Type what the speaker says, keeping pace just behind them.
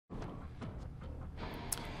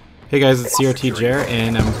Hey guys, it's crtjer,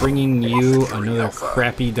 and I'm bringing you another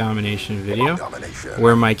crappy domination video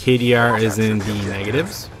where my KDR is in the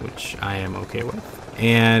negatives, which I am okay with.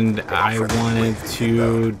 And I wanted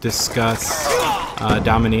to discuss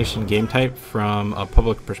domination game type from a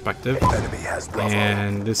public perspective.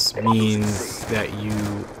 And this means that you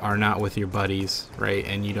are not with your buddies, right?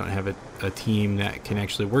 And you don't have a team that can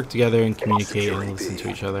actually work together and communicate and listen to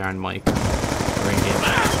each other on mic or in game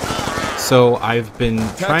chat. So I've been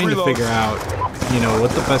trying to figure out,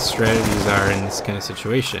 what the best strategies are in this kind of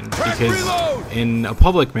situation. Because in a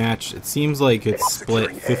public match, it seems like it's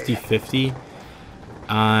split 50-50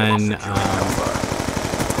 on,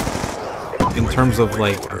 in terms of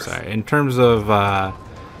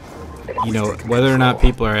whether or not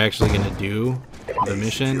people are actually going to do the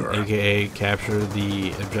mission, aka capture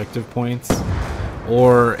the objective points,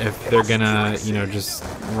 or if they're gonna, just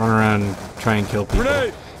run around and try and kill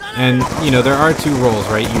people. And, there are two roles,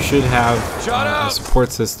 right? You should have a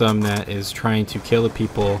support system that is trying to kill the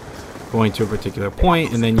people going to a particular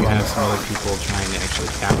point, and then you have some other people trying to actually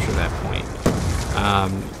capture that point.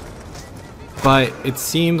 But it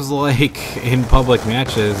seems like in public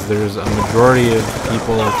matches, there's a majority of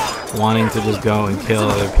people wanting to just go and kill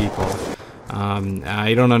other people.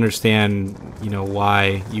 I don't understand,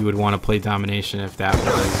 why you would want to play domination if that was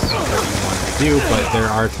what you wanted to do, but there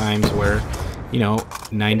are times where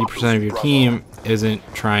 90% of your team isn't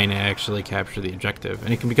trying to actually capture the objective,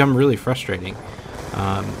 and it can become really frustrating.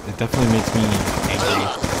 It definitely makes me angry.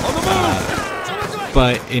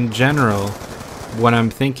 But in general, what I'm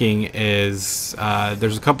thinking is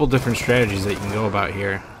there's a couple different strategies that you can go about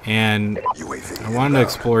here, and I wanted to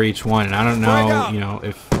explore each one. And I don't know,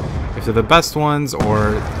 if they're the best ones,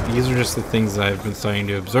 or these are just the things that I've been starting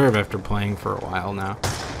to observe after playing for a while now.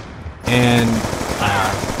 And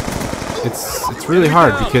it's really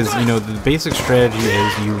hard because the basic strategy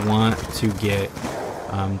is you want to get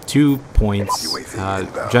 2 points,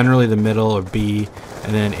 generally the middle or B,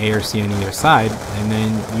 and then A or C on either side, and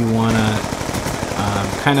then you want to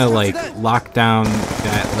kind of like lock down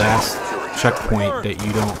that last checkpoint that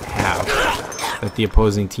you don't have, that the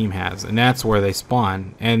opposing team has, and that's where they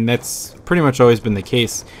spawn. And that's pretty much always been the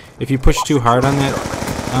case. If you push too hard on that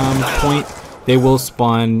point, they will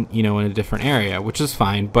spawn, in a different area, which is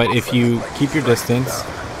fine. But if you keep your distance,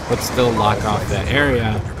 but still lock off that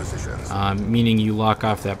area, meaning you lock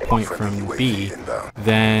off that point from B,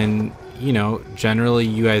 then, generally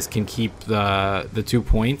you guys can keep the 2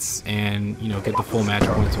 points and, get the full match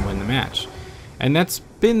points and win the match. And that's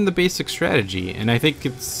been the basic strategy. And I think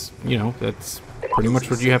it's, that's pretty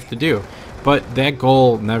much what you have to do. But that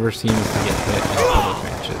goal never seems to get hit in public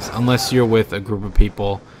matches, unless you're with a group of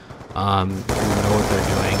people who know what they're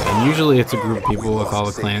doing, and usually it's a group of people with all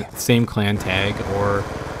the same clan tag, or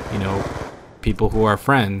people who are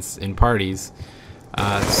friends in parties.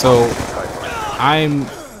 So I'm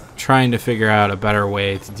trying to figure out a better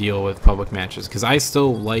way to deal with public matches, because I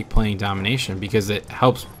still like playing domination because it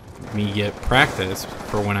helps me get practice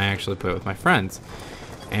for when I actually play with my friends,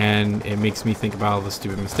 and it makes me think about all the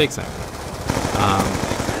stupid mistakes I make.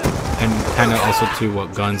 And kind of also too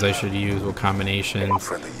what guns I should use, what combinations.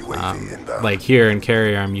 Like here in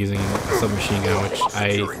carrier, I'm using a submachine gun, which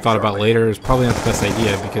I thought about later is probably not the best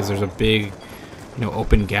idea because there's a big,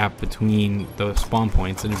 open gap between the spawn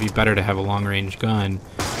points, and it'd be better to have a long-range gun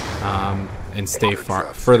and stay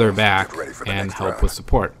further back and help with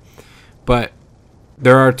support. But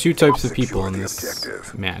there are two types of people in this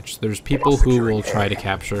match. There's people who will try to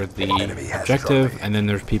capture the objective, and then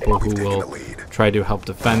there's people who will try to help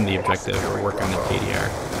defend the objective or work on the KDR.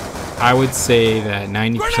 I would say that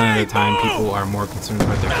 90% of the time people are more concerned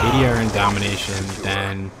about their KDR and domination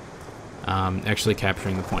than actually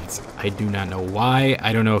capturing the points. I do not know why.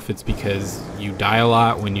 I don't know if it's because you die a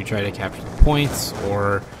lot when you try to capture the points,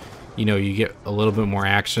 or you get a little bit more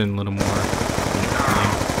action, a little more time.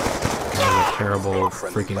 Terrible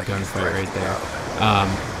freaking gunfight right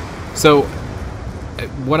there. So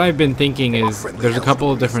what I've been thinking is there's a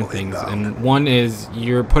couple of different things, and one is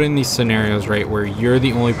you're put in these scenarios, right, where you're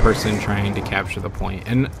the only person trying to capture the point.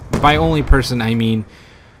 And by only person, I mean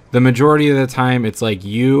the majority of the time it's like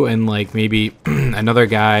you and like maybe another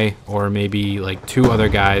guy, or maybe like 2 other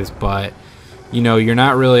guys, but you're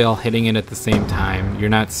not really all hitting it at the same time. You're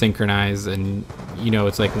not synchronized, and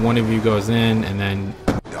it's like one of you goes in and then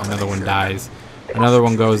another one dies, another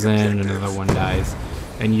one goes in, another one dies,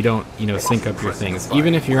 and you don't sync up your things.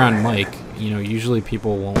 Even if you're on mic, usually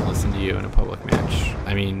people won't listen to you in a public match.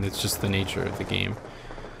 I mean, it's just the nature of the game.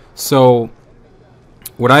 So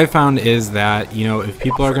what I found is that if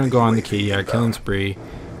people are going to go on the KDR killing spree,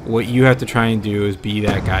 what you have to try and do is be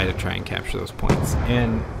that guy to try and capture those points.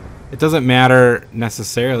 And it doesn't matter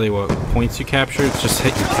necessarily what points you capture. It's just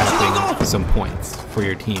that you're capping some points for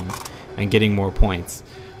your team and getting more points.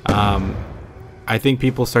 I think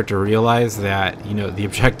people start to realize that, you know, the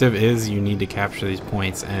objective is you need to capture these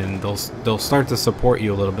points, and they'll start to support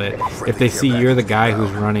you a little bit if they see you're the guy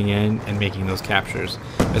who's running in and making those captures.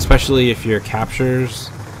 Especially if your captures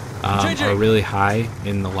are really high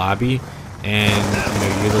in the lobby, and you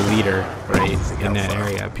know, you're the leader, right, in that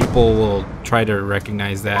area. People will try to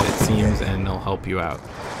recognize that, it seems, and they'll help you out.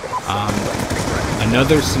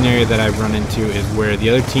 Another scenario that I've run into is where the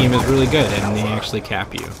other team is really good and they actually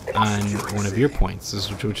cap you on one of your points,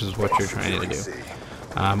 which is what you're trying to do.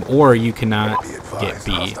 Or you cannot get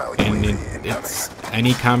B, and it's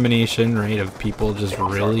any combination, right, of people just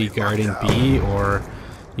really guarding B, or,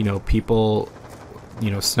 you know, people,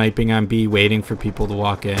 you know, sniping on B, waiting for people to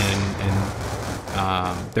walk in,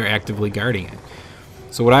 and they're actively guarding it.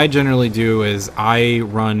 So what I generally do is I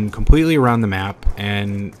run completely around the map,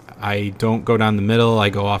 and I don't go down the middle. I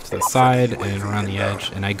go off to the side and around the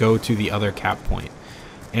edge, and I go to the other cap point.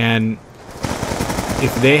 And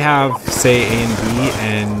if they have, say, A and B,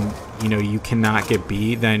 and you know you cannot get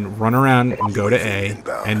B, then run around and go to A,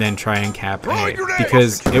 and then try and cap A,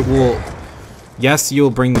 because it will. Yes, you'll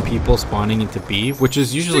bring the people spawning into B, which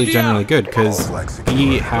is usually generally good because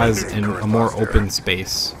B has a more open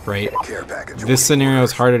space, right? This scenario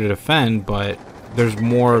is harder to defend, but there's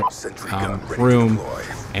more room,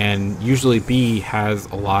 and usually B has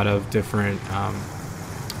a lot of different,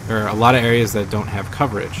 or a lot of areas that don't have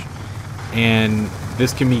coverage. And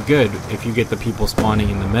this can be good if you get the people spawning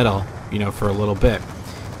in the middle, you know, for a little bit.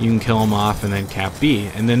 You can kill them off and then cap B,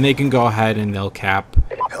 and then they can go ahead and they'll cap,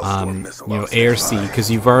 you know, A or C, because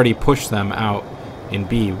you've already pushed them out in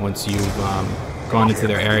B once you've gone into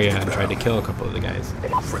their area and tried to kill a couple of the guys.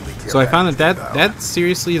 So I found that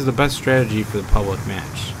seriously is the best strategy for the public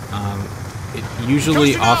match. It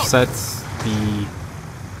usually offsets the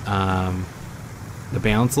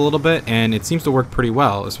balance a little bit, and it seems to work pretty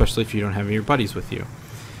well, especially if you don't have your buddies with you.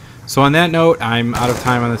 So on that note, I'm out of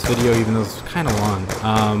time on this video, even though it's kind of long.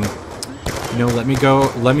 You know,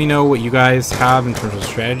 let me know what you guys have in terms of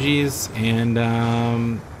strategies, and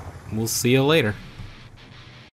we'll see you later.